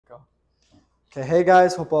Okay, hey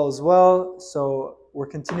guys, hope all is well. So we're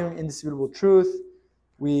continuing Indisputable Truth.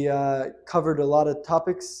 We covered a lot of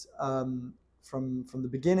topics from the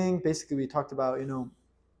beginning. Basically, we talked about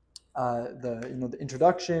the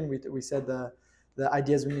introduction. We said the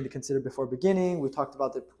ideas we need to consider before beginning. We talked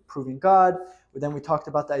about the proving God. But then we talked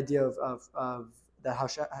about the idea of that how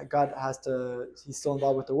God he's still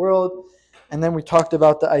involved with the world. And then we talked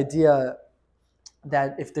about the idea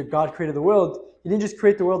that if the God created the world, he didn't just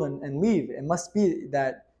create the world and leave. It must be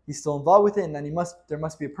that he's still involved with it, and then there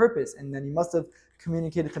must be a purpose, and then he must have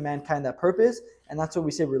communicated to mankind that purpose. And that's what we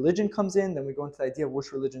say religion comes in. Then we go into the idea of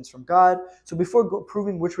which religion is from God. So before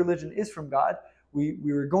proving which religion is from God, we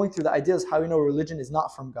were going through the ideas how we know religion is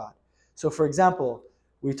not from God. So for example,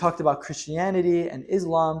 we talked about Christianity and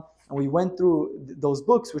Islam, and we went through those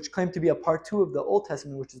books which claim to be a part 2 of the Old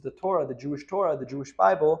Testament, which is the Torah, the Jewish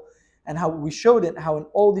Bible, and how we showed it, how in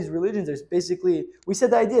all these religions there's basically, we said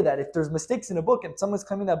the idea that if there's mistakes in a book and someone's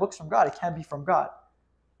claiming that book's from God, it can't be from God.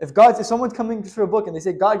 If someone's coming through a book and they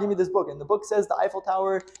say, God, give me this book, and the book says the Eiffel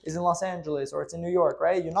Tower is in Los Angeles or it's in New York,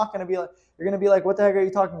 right? You're going to be like, what the heck are you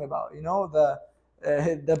talking about?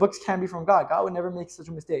 The books can't be from God. God would never make such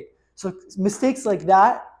a mistake. So mistakes like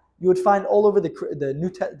that, you would find all over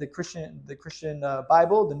the Christian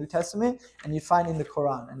Bible, the New Testament, and you'd find in the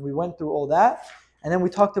Quran. And we went through all that. And then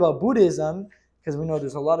we talked about Buddhism, because we know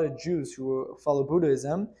there's a lot of Jews who follow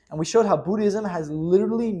Buddhism. And we showed how Buddhism has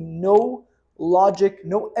literally no logic,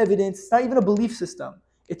 no evidence. It's not even a belief system.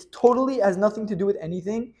 It totally has nothing to do with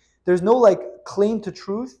anything. There's no claim to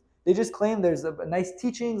truth. They just claim there's a nice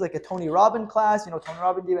teachings, like a Tony Robbins class. Tony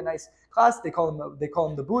Robbins gave a nice class. They call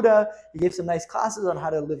him the Buddha. He gave some nice classes on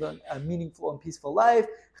how to live a meaningful and peaceful life.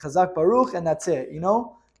 Chazak Baruch, and that's it.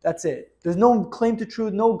 That's it. There's no claim to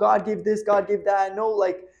truth. No, God gave this, God gave that. No,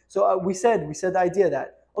 So we said the idea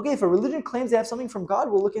that, okay, if a religion claims they have something from God,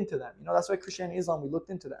 we'll look into them. That's why Christianity and Islam, we looked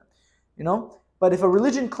into them. But if a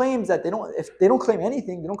religion claims that if they don't claim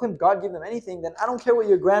anything, they don't claim God gave them anything, then I don't care what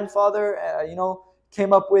your grandfather,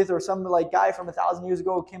 came up with, or some guy from 1,000 years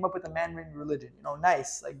ago came up with a man-made religion.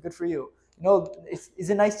 Nice, good for you. Is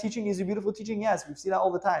it nice teaching? Is it beautiful teaching? Yes, we see that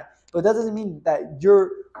all the time. But that doesn't mean that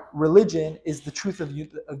your religion is the truth of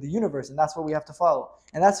the universe, and that's what we have to follow.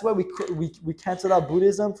 And that's why we canceled out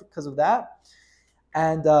Buddhism because of that.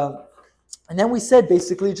 And then we said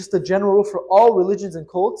basically just a general rule for all religions and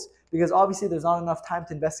cults, because obviously there's not enough time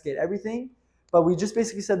to investigate everything. But we just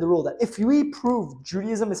basically said the rule that if we prove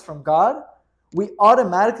Judaism is from God, we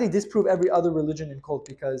automatically disprove every other religion and cult,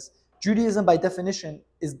 because Judaism, by definition,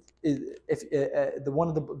 is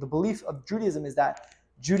the belief of Judaism is that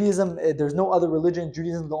Judaism, there's no other religion.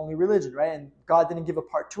 Judaism is the only religion, right? And God didn't give a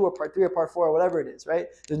part 2 or part 3 or part 4 or whatever it is, right?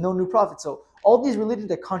 There's no new prophet. So all these religions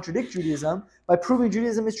that contradict Judaism, by proving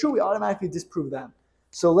Judaism is true, we automatically disprove them.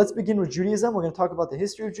 So let's begin with Judaism. We're going to talk about the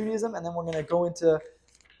history of Judaism, and then we're going to go into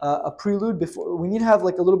a prelude. Before we need to have a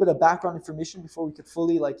little bit of background information before we could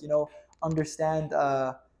fully understand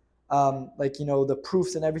the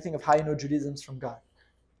proofs and everything of how Judaism's from God.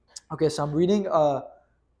 Okay, so I'm reading.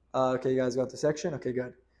 Okay, you guys got the section? Okay,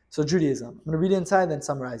 good. So Judaism. I'm going to read it inside and then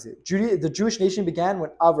summarize it. The Jewish nation began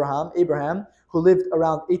when Abraham, who lived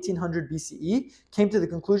around 1800 BCE, came to the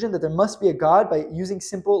conclusion that there must be a God by using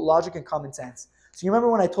simple logic and common sense. So you remember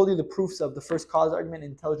when I told you the proofs of the first cause argument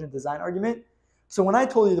and intelligent design argument? So when I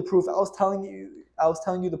told you the proof, I was telling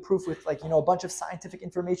you the proof with a bunch of scientific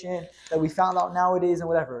information that we found out nowadays and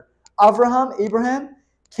whatever. Abraham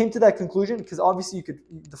came to that conclusion because obviously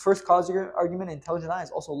the first cause argument and intelligent design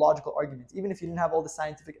is also logical arguments, even if you didn't have all the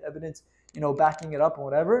scientific evidence, backing it up and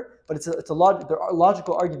whatever. But there are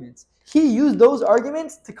logical arguments. He used those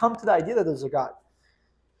arguments to come to the idea that there's a God.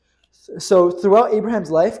 So throughout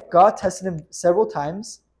Abraham's life, God tested him several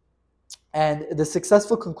times. And the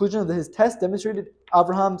successful conclusion of his test demonstrated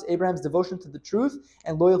Abraham's devotion to the truth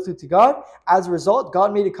and loyalty to God. As a result,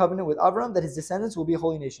 God made a covenant with Abraham that his descendants will be a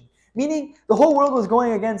holy nation. Meaning, the whole world was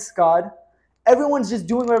going against God. Everyone's just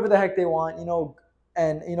doing whatever the heck they want,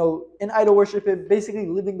 and in idol worship, basically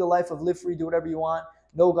living the life of live free, do whatever you want,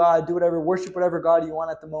 no God, do whatever, worship whatever God you want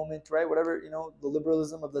at the moment, right? Whatever, the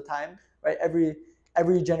liberalism of the time, right?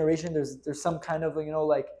 Every generation, there's some kind of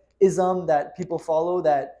ism that people follow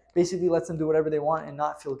that basically lets them do whatever they want and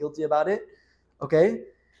not feel guilty about it, okay?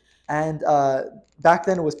 And back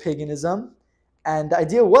then it was paganism. And the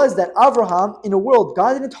idea was that Abraham, in a world,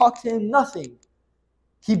 God didn't talk to him, nothing.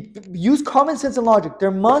 He used common sense and logic. There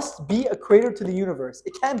must be a creator to the universe.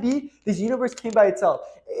 It can't be this universe came by itself.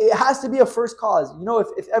 It has to be a first cause.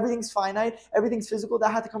 If everything's finite, everything's physical,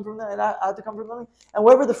 that had to come from that, and that had to come from something. And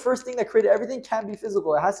whatever the first thing that created everything can't be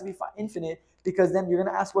physical. It has to be infinite, because then you're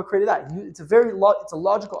going to ask what created that. It's a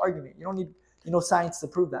logical argument. You don't need science to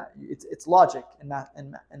prove that. It's logic and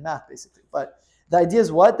math basically. But the idea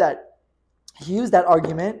is what? That he used that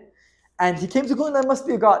argument, and he came to the conclusion that there must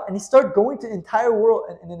be a God, and he started going to the entire world,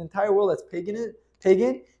 in an entire world that's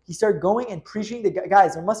pagan. He started going and preaching,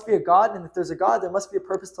 guys, there must be a God, and if there's a God, there must be a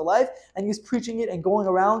purpose to life. And he was preaching it and going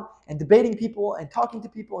around and debating people and talking to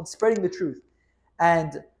people and spreading the truth.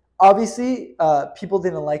 And obviously, people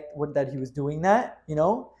didn't like that he was doing that,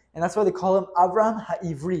 and that's why they call him Avram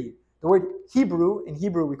HaIvri. The word in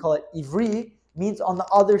Hebrew, we call it Ivri, means on the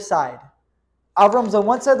other side. Avram's on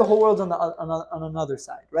one side, the whole world's on another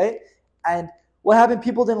side, right? And what happened?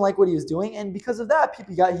 People didn't like what he was doing, and because of that,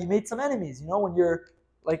 he made some enemies. When you're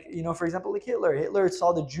for example, like Hitler. Hitler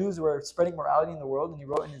saw the Jews were spreading morality in the world, and he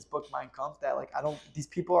wrote in his book Mein Kampf that these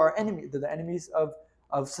people are enemies. They're the enemies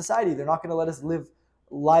of society. They're not going to let us live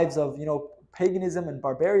lives of paganism and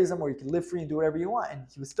barbarism where you can live free and do whatever you want. And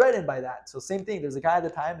he was threatened by that. So same thing. There's a guy at the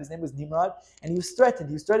time, his name was Nimrod, and he was threatened.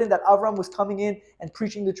 He was threatened that Avram was coming in and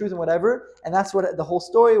preaching the truth and whatever. And that's what the whole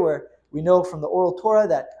story where we know from the oral Torah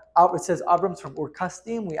that it says Avram's from Ur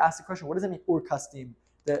Kasdim. We ask the question, what does that mean, Ur Kasdim?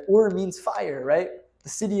 The Ur means fire, right? The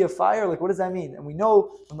city of fire, what does that mean? And we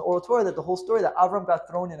know from the oral Torah that the whole story that Avram got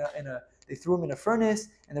thrown they threw him in a furnace,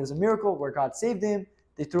 and there was a miracle where God saved him.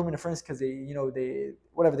 They threw him in a furnace because they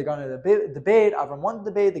got into a debate. Avram won the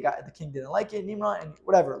debate. The king didn't like it, Nimrod, and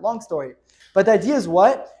whatever. Long story. But the idea is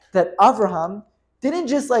what? That Avraham didn't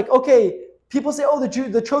just people say,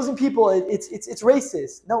 the chosen people, it's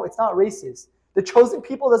racist. No, it's not racist. The chosen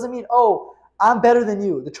people doesn't mean, I'm better than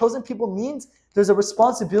you. The chosen people means there's a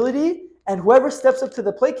responsibility, and whoever steps up to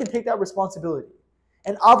the plate can take that responsibility.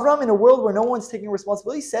 And Avram, in a world where no one's taking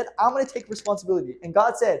responsibility, said, I'm going to take responsibility. And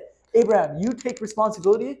God said, Abraham, you take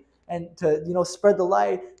responsibility and to spread the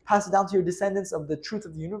light, pass it down to your descendants of the truth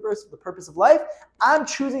of the universe, the purpose of life. I'm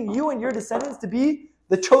choosing you and your descendants to be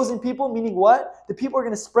the chosen people, meaning what? The people are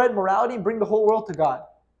going to spread morality and bring the whole world to God.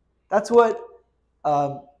 That's what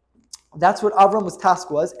Avram task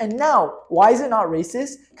was. And now, why is it not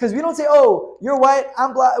racist? Because we don't say, you're white,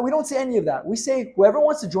 I'm black. We don't say any of that. We say whoever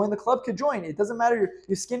wants to join the club could join. It doesn't matter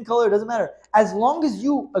your skin color. It doesn't matter. As long as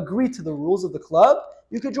you agree to the rules of the club,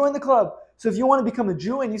 you could join the club. So if you want to become a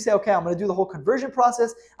Jew and you say, okay, I'm going to do the whole conversion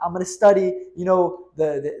process. I'm going to study,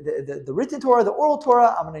 the written Torah, the oral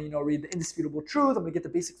Torah. I'm going to, read the indisputable truth. I'm going to get the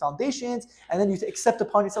basic foundations. And then you accept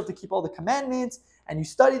upon yourself to keep all the commandments. And you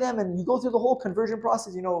study them and you go through the whole conversion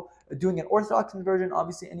process, doing an Orthodox conversion.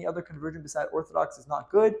 Obviously, any other conversion beside Orthodox is not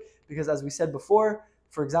good because, as we said before,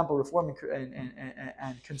 for example, Reform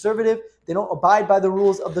and Conservative, they don't abide by the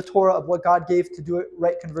rules of the Torah of what God gave to do it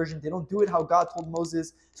right conversion. They don't do it how God told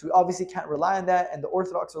Moses. So we obviously can't rely on that. And the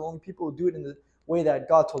Orthodox are the only people who do it in the way that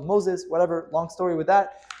God told Moses. Whatever, long story with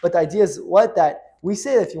that. But the idea is that we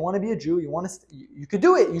say that if you want to be a Jew, you could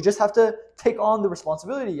do it. You just have to take on the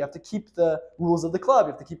responsibility. You have to keep the rules of the club.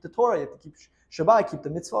 You have to keep the Torah. You have to keep Shabbat, keep the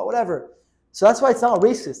mitzvah, whatever. So that's why it's not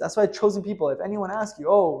racist. That's why chosen people, if anyone asks you,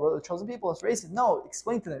 the chosen people is racist, no,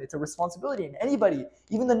 explain to them. It's a responsibility. And anybody,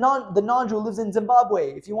 even the non-Jew who lives in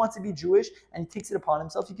Zimbabwe, if he wants to be Jewish and he takes it upon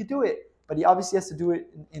himself, he could do it. But he obviously has to do it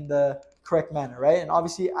in the correct manner, right? And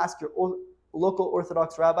obviously ask your local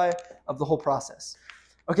Orthodox rabbi of the whole process.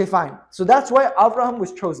 Okay, fine. So that's why Abraham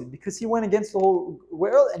was chosen, because he went against the whole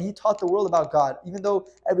world and he taught the world about God, even though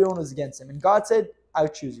everyone was against him. And God said, I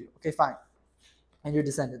would choose you. Okay, fine. And your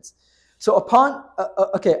descendants. So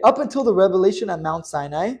up until the revelation at Mount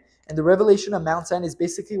Sinai, and the revelation at Mount Sinai is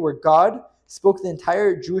basically where God spoke to the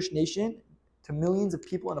entire Jewish nation to millions of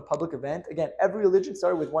people in a public event. Again, every religion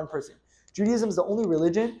started with one person. Judaism is the only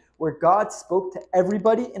religion where God spoke to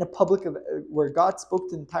everybody in a public event, where God spoke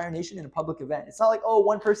to the entire nation in a public event. It's not like,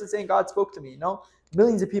 one person saying God spoke to me. No,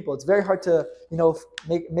 millions of people. It's very hard to,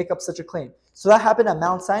 make up such a claim. So that happened at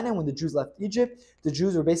Mount Sinai when the Jews left Egypt. The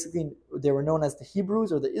Jews were they were known as the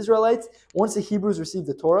Hebrews or the Israelites. Once the Hebrews received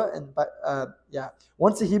the Torah,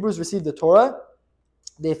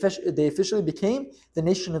 they officially became the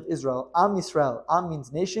nation of Israel. Am Yisrael. Am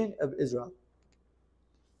means nation of Israel.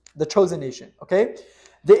 The chosen nation, okay?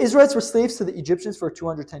 The Israelites were slaves to the Egyptians for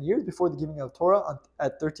 210 years before the giving of Torah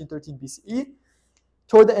at 1313 BCE.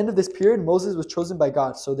 Toward the end of this period, Moses was chosen by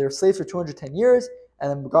God. So they were slaves for 210 years, and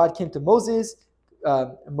then God came to Moses.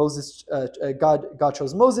 God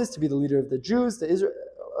chose Moses to be the leader of the Jews.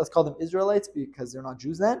 Let's call them Israelites because they're not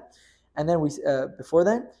Jews then. And then before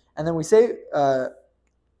then, and then we say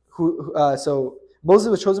so Moses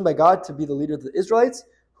was chosen by God to be the leader of the Israelites,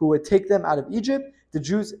 who would take them out of Egypt. The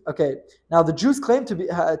Jews, now the Jews claim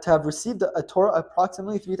to have received a Torah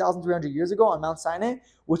approximately 3,300 years ago on Mount Sinai,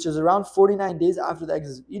 which is around 49 days after the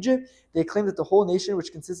exodus of Egypt. They claim that the whole nation,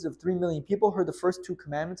 which consisted of 3 million people, heard the first 2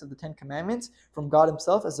 commandments of the 10 commandments from God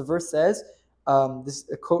himself, as the verse says. This is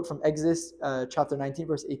a quote from Exodus chapter 19,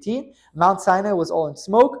 verse 18. Mount Sinai was all in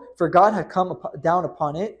smoke, for God had come down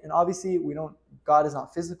upon it. And obviously, God is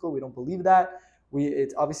not physical. We don't believe that.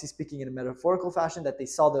 It's obviously speaking in a metaphorical fashion that they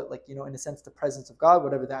saw in a sense, the presence of God,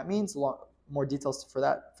 whatever that means. A lot more details for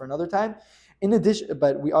that for another time. In addition,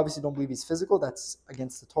 but we obviously don't believe he's physical. That's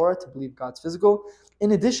against the Torah to believe God's physical.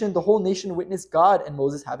 In addition, the whole nation witnessed God and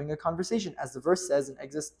Moses having a conversation, as the verse says in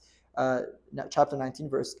Exodus chapter 19,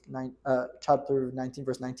 verse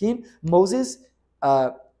 19. Moses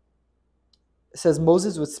says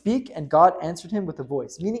Moses would speak and God answered him with a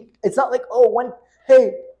voice. Meaning, it's not like,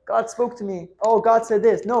 hey, God spoke to me. Oh, God said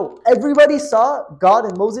this. No, everybody saw God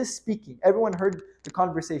and Moses speaking. Everyone heard the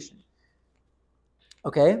conversation.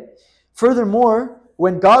 Okay? Furthermore,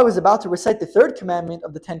 when God was about to recite the 3rd commandment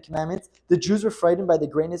of the 10 commandments, the Jews were frightened by the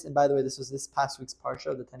greatness. And by the way, this was this past week's parsha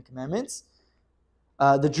of the 10 commandments.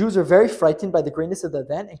 The Jews were very frightened by the greatness of the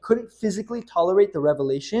event and couldn't physically tolerate the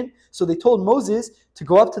revelation. So they told Moses to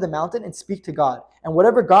go up to the mountain and speak to God. And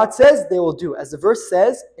whatever God says, they will do. As the verse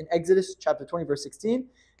says in Exodus chapter 20, verse 16,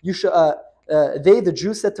 the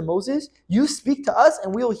Jews said to Moses, you speak to us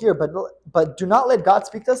and we will hear, but do not let God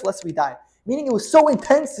speak to us lest we die. Meaning it was so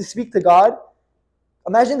intense to speak to God.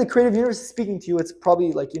 Imagine the creative universe speaking to you. It's probably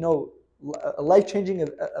a life-changing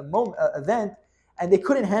event. And they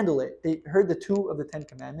couldn't handle it. They heard the 2 of the 10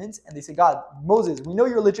 commandments and they said, God, Moses, we know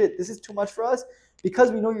you're legit. This is too much for us.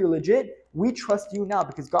 Because we know you're legit, we trust you now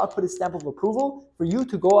because God put his stamp of approval for you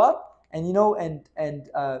to go up and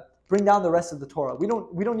bring down the rest of the Torah. We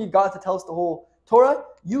don't need God to tell us the whole Torah.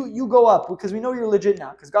 You go up because we know you're legit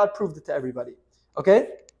now because God proved it to everybody. Okay?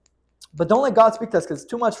 But don't let God speak to us because it's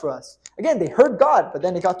too much for us. Again, they heard God, but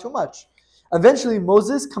then it got too much. Eventually,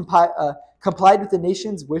 Moses complied with the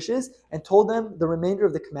nation's wishes and told them the remainder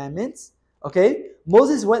of the commandments. Okay?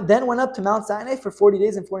 Moses then went up to Mount Sinai for 40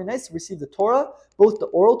 days and 40 nights to receive the Torah, both the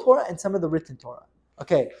oral Torah and some of the written Torah.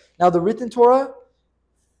 Okay, now the written Torah,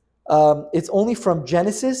 it's only from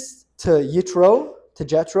Genesis to Yitro, to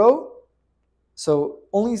Jethro, so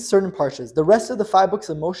only certain parshas. The rest of the 5 books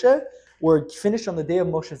of Moshe were finished on the day of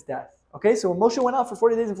Moshe's death. Okay, so when Moshe went out for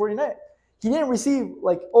 40 days and 40 nights, he didn't receive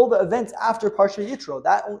all the events after Parsha Yitro.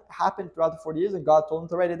 That happened throughout the 40 years and God told him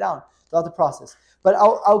to write it down throughout the process. But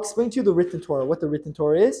I'll explain to you the written Torah, what the written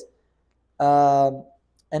Torah is,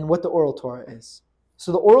 and what the oral Torah is.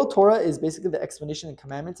 So the oral Torah is basically the explanation and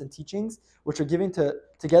commandments and teachings which are given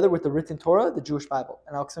together with the written Torah, the Jewish Bible.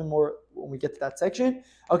 And I'll explain more when we get to that section.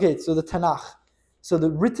 Okay, so the Tanakh. So the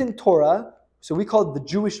written Torah, so we call it the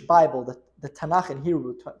Jewish Bible, the Tanakh in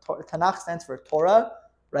Hebrew. Tanakh stands for Torah,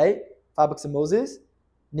 right? 5 books of Moses.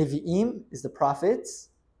 Nevi'im is the prophets,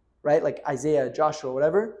 right? Like Isaiah, Joshua,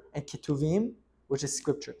 whatever. And Ketuvim, which is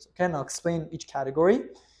scriptures. Okay, and I'll explain each category.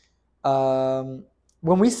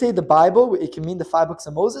 When we say the Bible, it can mean the 5 books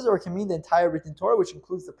of Moses, or it can mean the entire written Torah, which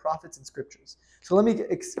includes the prophets and scriptures. So let me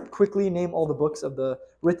quickly name all the books of the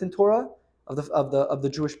written Torah of the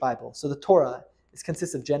Jewish Bible. So the Torah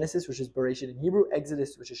consists of Genesis, which is Bereshit in Hebrew,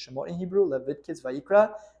 Exodus, which is Shemot in Hebrew, Leviticus,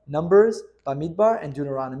 Vayikra, Numbers, Bamidbar, and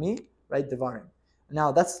Deuteronomy, right? Devarim.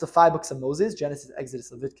 Now that's the 5 books of Moses: Genesis,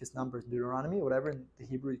 Exodus, Leviticus, Numbers, Deuteronomy, whatever. In the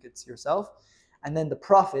Hebrew, you could see yourself. And then the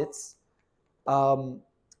prophets are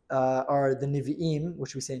the Nevi'im,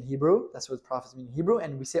 which we say in Hebrew. That's what prophets mean in Hebrew.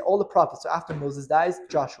 And we say all the prophets. So after Moses dies,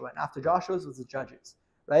 Joshua. And after Joshua was the judges,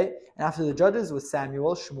 right? And after the judges was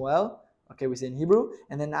Samuel, Shmuel. Okay, we say in Hebrew.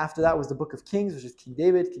 And then after that was the book of Kings, which is King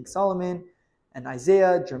David, King Solomon, and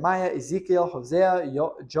Isaiah, Jeremiah, Ezekiel, Hosea,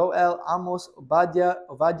 Joel, Amos,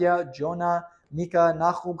 Obadiah, Jonah, Micah,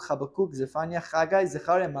 Nahum, Habakkuk, Zephaniah, Haggai,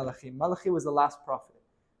 Zechariah, and Malachi. Malachi was the last prophet.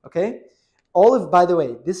 Okay? By the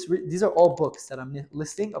way, these are all books that I'm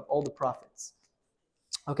listing of all the prophets.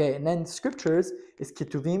 Okay, and then scriptures is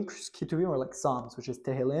Ketuvim. Ketuvim are like Psalms, which is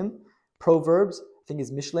Tehillim. Proverbs, I think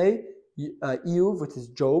is Mishlei. Iyuv, which is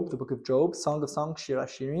Job, the book of Job. Song of Songs, Shir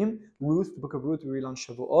Hashirim. Ruth, the book of Ruth, we read on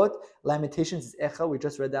Shavuot. Lamentations is Echa, we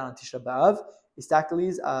just read that on Tisha B'Av.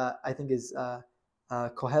 Istachlis, I think is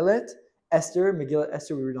Kohelet. Esther, Megillah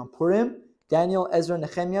Esther, we read on Purim. Daniel, Ezra,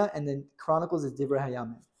 Nehemiah, and then Chronicles is Divrei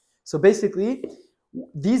Hayamim. So basically,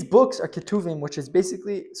 these books are Ketuvim, which is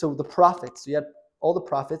basically, so the prophets. So you had all the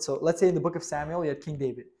prophets. So let's say in the book of Samuel, you had King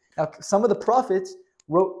David. Now, some of the prophets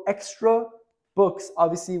wrote extra books,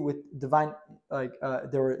 obviously with divine,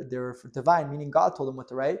 they were divine, meaning God told them what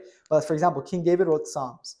to write. But for example, King David wrote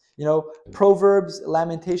Psalms. Proverbs,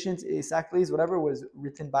 Lamentations, Isacles, whatever was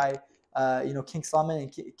written by King Solomon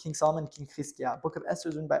and King Chizkiah. Book of Esther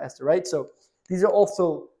is written by Esther, right? So these are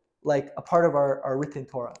also like a part of our written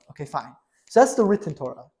Torah. Okay, fine. So that's the written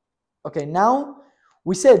Torah. Okay, now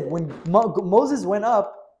we said when Moses went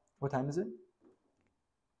up, what time is it?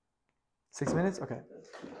 6 minutes? Okay.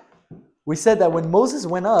 We said that when Moses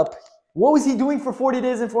went up, what was he doing for 40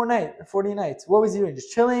 days and 40 nights? What was he doing?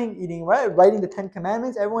 Just chilling, eating, right? Writing the 10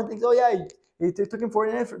 Commandments. Everyone thinks, oh yeah, it took him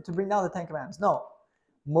 40 nights to bring down the 10 Commandments. No.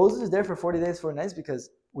 Moses is there for 40 days, 40 nights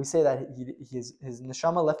because we say that his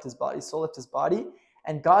neshama left his body, his soul left his body,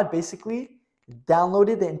 and God basically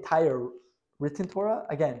downloaded the entire written Torah.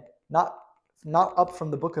 Again, not up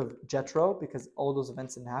from the book of Jethro because all those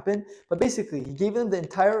events didn't happen, but basically he gave them the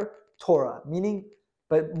entire Torah,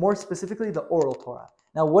 but more specifically the oral Torah.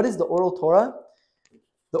 Now, what is the oral Torah?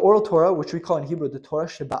 The oral Torah, which we call in Hebrew the Torah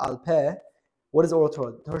Sheba'al Peh. What is oral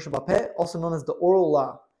Torah? The Torah Sheba'al Peh, also known as the oral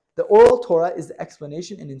law. The oral Torah is the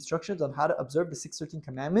explanation and instructions on how to observe the 613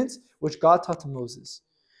 commandments, which God taught to Moses.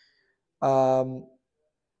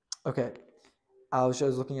 Okay, I was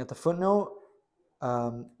looking at the footnote.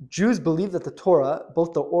 Jews believe that the Torah,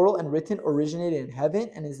 both the oral and written, originated in heaven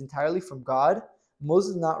and is entirely from God.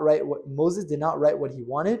 Moses did not write what he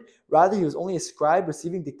wanted. Rather, he was only a scribe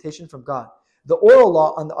receiving dictation from God. The oral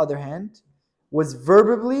law, on the other hand, was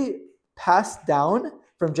verbally passed down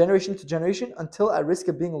from generation to generation until, at risk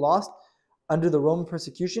of being lost under the Roman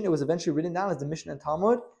persecution, it was eventually written down as the Mishnah and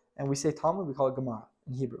Talmud. And we say Talmud, we call it Gemara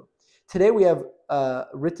in Hebrew. Today we have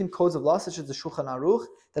written codes of law such as the Shulchan Aruch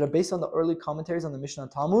that are based on the early commentaries on the Mishnah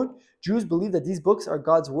and Talmud. Jews believe that these books are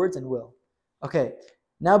God's words and will. Okay,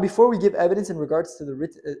 now before we give evidence in regards to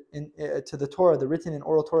the Torah, the written and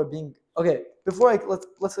oral Torah being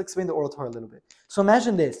let's explain the oral Torah a little bit. So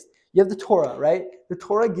imagine this: you have the Torah, right? The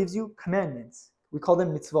Torah gives you commandments. We call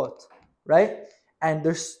them mitzvot, right? And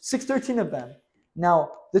there's 613 of them.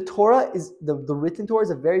 Now the Torah is the written Torah is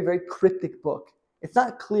a very, very cryptic book. It's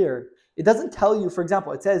not clear. It doesn't tell you, for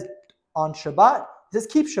example, it says on Shabbat, it says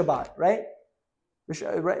keep Shabbat, right?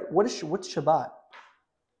 Right? What's Shabbat?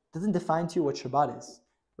 It doesn't define to you what Shabbat is,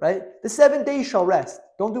 right? The 7th day you shall rest.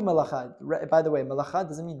 Don't do malacha. By the way, malacha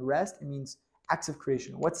doesn't mean rest. It means acts of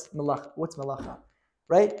creation. What's malacha?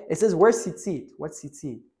 Right? It says wear tzitzit. What's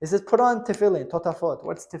tzitzit? It says put on tefillin, totafot.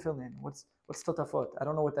 What's tefillin? What's totafot? I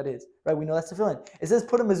don't know what that is. Right? We know that's tefillin. It says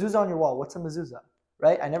put a mezuzah on your wall. What's a mezuzah?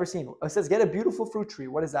 Right? I never seen it. It says get a beautiful fruit tree.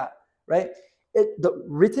 What is that? Right? The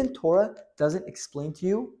written Torah doesn't explain to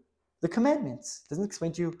you the commandments. It doesn't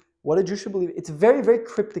explain to you what a Jew should believe. It's a very, very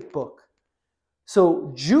cryptic book.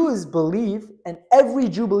 So Jews believe, and every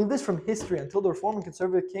Jew believed this from history until the Reform and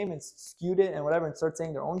Conservative came and skewed it and whatever and started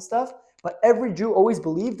saying their own stuff. But every Jew always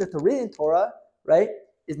believed that the written Torah, right,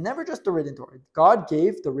 is never just the written Torah. God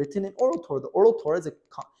gave the written and oral Torah. The oral Torah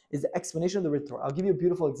is the explanation of the written Torah. I'll give you a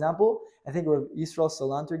beautiful example. I think Yisrael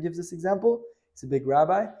Salanter gives this example. He's a big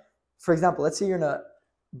rabbi. For example, let's say you're in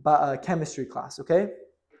a chemistry class, okay?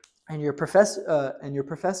 And your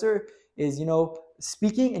professor is,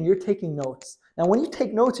 speaking and you're taking notes. Now, when you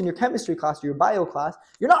take notes in your chemistry class or your bio class,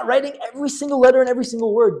 you're not writing every single letter and every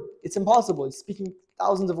single word. It's impossible. He's speaking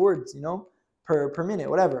thousands of words, per minute,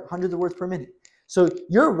 whatever, hundreds of words per minute. So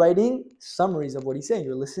you're writing summaries of what he's saying.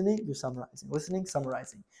 You're listening, you're summarizing, listening,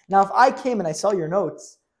 summarizing. Now, if I came and I saw your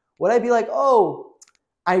notes, would I be like, oh,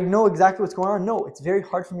 I know exactly what's going on? No, it's very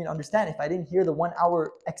hard for me to understand if I didn't hear the 1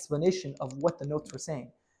 hour explanation of what the notes were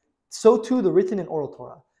saying. So too, the written and oral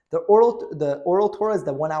Torah. The oral Torah is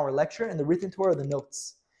the 1 hour lecture, and the written Torah are the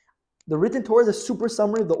notes. The written Torah is a super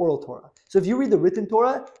summary of the oral Torah. So if you read the written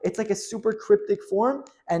Torah, it's like a super cryptic form,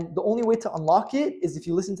 and the only way to unlock it is if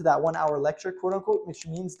you listen to that 1 hour lecture, quote unquote, which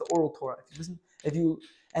means the oral Torah.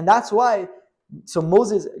 And that's why. So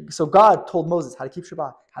God told Moses how to keep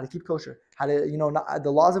Shabbat, how to keep kosher, how to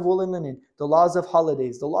the laws of wool and linen, the laws of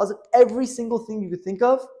holidays, the laws of every single thing you could think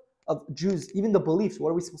of Jews, even the beliefs.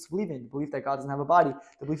 What are we supposed to believe in? The belief that God doesn't have a body,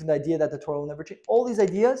 the belief in the idea that the Torah will never change. All these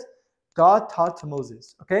ideas God taught to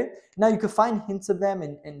Moses. Okay? Now you can find hints of them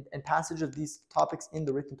and passage of these topics in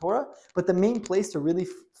the written Torah, but the main place to really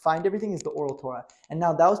find everything is the oral Torah. And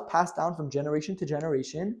now that was passed down from generation to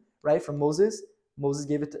generation, right? From Moses. Moses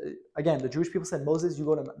gave it to, again, the Jewish people said, Moses, you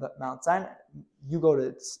go to Mount Sinai, you go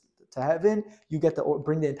to heaven, you get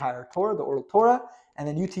bring the entire Torah, the oral Torah, and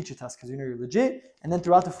then you teach it to us because you're legit. And then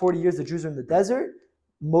throughout the 40 years the Jews are in the desert,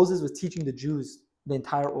 Moses was teaching the Jews the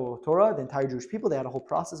entire oral Torah, the entire Jewish people. They had a whole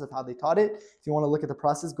process of how they taught it. If you want to look at the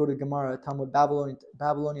process, go to Gemara, Talmud,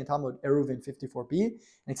 Babylonian Talmud, Eruvin 54b, and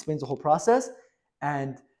explains the whole process.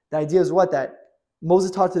 And the idea is what? That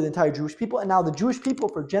Moses taught to the entire Jewish people, and now the Jewish people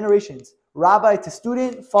for generations, rabbi to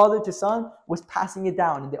student, father to son, was passing it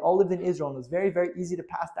down. And they all lived in Israel, and it was very, very easy to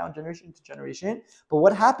pass down generation to generation. But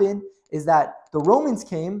what happened is that the Romans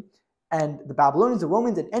came, and the Babylonians, the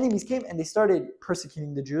Romans, and enemies came, and they started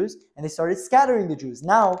persecuting the Jews, and they started scattering the Jews.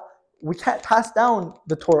 Now, we can't pass down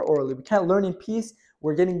the Torah orally. We can't learn in peace.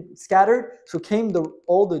 We're getting scattered. So came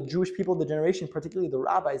all the Jewish people of the generation, particularly the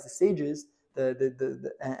rabbis, the sages,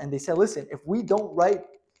 and they said, listen, if we don't write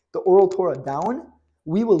the oral Torah down,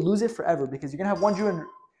 we will lose it forever, because you're gonna have one Jew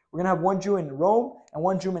in Rome and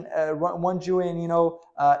one Jew in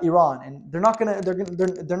Iran, and they're not gonna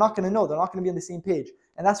know. They're not gonna be on the same page.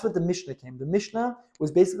 And that's what the Mishnah came. The Mishnah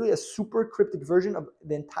was basically a super cryptic version of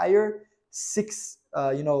the entire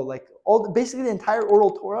basically the entire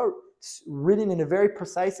oral Torah, written in a very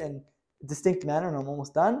precise and distinct manner. And I'm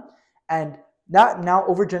almost done. And that now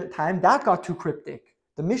over time, that got too cryptic.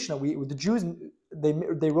 The Mishnah, the Jews,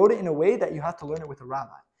 they wrote it in a way that you have to learn it with a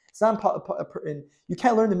rabbi. It's not you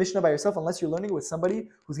can't learn the Mishnah by yourself unless you're learning it with somebody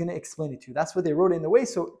who's going to explain it to you. That's what they wrote it in the way.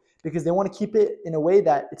 So because they want to keep it in a way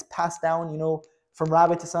that it's passed down, from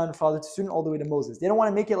rabbi to son, father to student, all the way to Moses. They don't want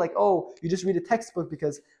to make it like, oh, you just read a textbook,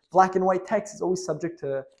 because black and white text is always subject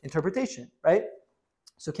to interpretation, right?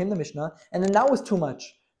 So came the Mishnah, and then that was too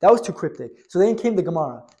much. That was too cryptic. So then came the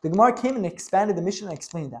Gemara. The Gemara came and expanded the Mishnah and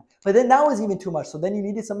explained that. But then that was even too much. So then you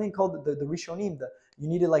needed something called the Rishonim. You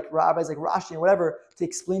needed like rabbis like Rashi and whatever to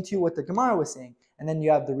explain to you what the Gemara was saying. And then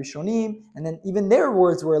you have the Rishonim, and then even their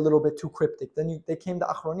words were a little bit too cryptic. Then they came the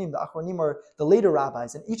Achronim. The Achronim are the later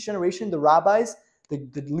rabbis. And each generation, the rabbis,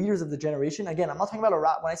 the leaders of the generation, again, I'm not talking about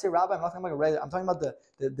when I say rabbi, I'm not talking about a regular, I'm talking about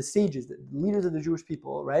the sages, the leaders of the Jewish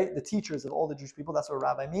people, right? The teachers of all the Jewish people. That's what a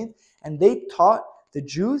rabbi means. And they taught the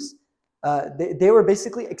Jews, they were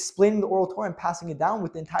basically explaining the oral Torah and passing it down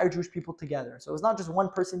with the entire Jewish people together. So it was not just one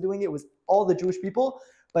person doing it, it was all the Jewish people,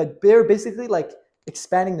 but they're basically like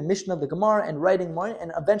expanding the Mishnah of the Gemara and writing more,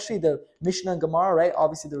 and eventually the Mishnah and Gemara, right?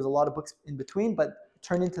 Obviously there was a lot of books in between, but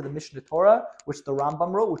turned into the Mishnah Torah, which the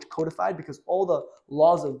Rambam wrote, which codified, because all the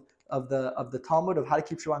laws of the Talmud of how to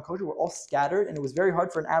keep Shabbat kosher were all scattered, and it was very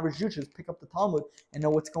hard for an average Jew to just pick up the Talmud and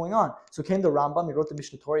know what's going on. So came the Rambam, he wrote the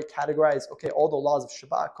Mishnah Torah, he categorized, all the laws of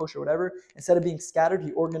Shabbat, kosher, whatever. Instead of being scattered,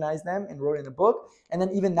 he organized them and wrote in a book. And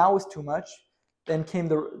then even that was too much. Then came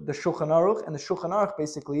the Shulchan Aruch, and the Shulchan Aruch,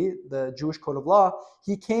 basically, the Jewish code of law,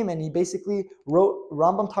 he came and he basically wrote,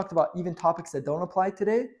 Rambam talked about even topics that don't apply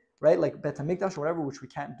today, right? Like Bet HaMikdash or whatever, which we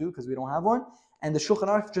can't do because we don't have one. And the Shulchan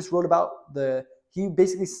Aruch just wrote about he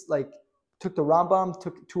basically took the Rambam,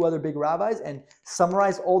 took two other big rabbis, and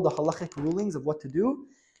summarized all the halachic rulings of what to do.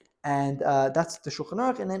 And that's the Shulchan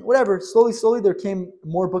Aruch. And then whatever, slowly there came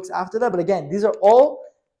more books after that. But again, these are all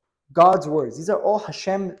God's words. These are all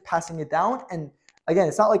Hashem passing it down. And again,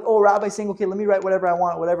 it's not like, rabbi saying, okay, let me write whatever I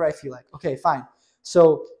want, whatever I feel like. Okay, fine.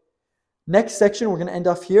 So next section, we're going to end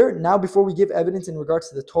off here. Now, before we give evidence in regards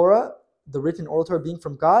to the Torah, the written oral Torah being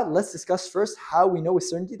from God, let's discuss first how we know with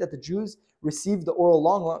certainty that the Jews received the oral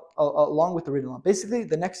law along with the written law. Basically,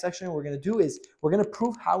 the next section we're going to do is we're going to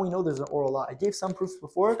prove how we know there's an oral law. I gave some proofs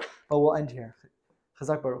before, but we'll end here.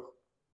 Chazak Baruch.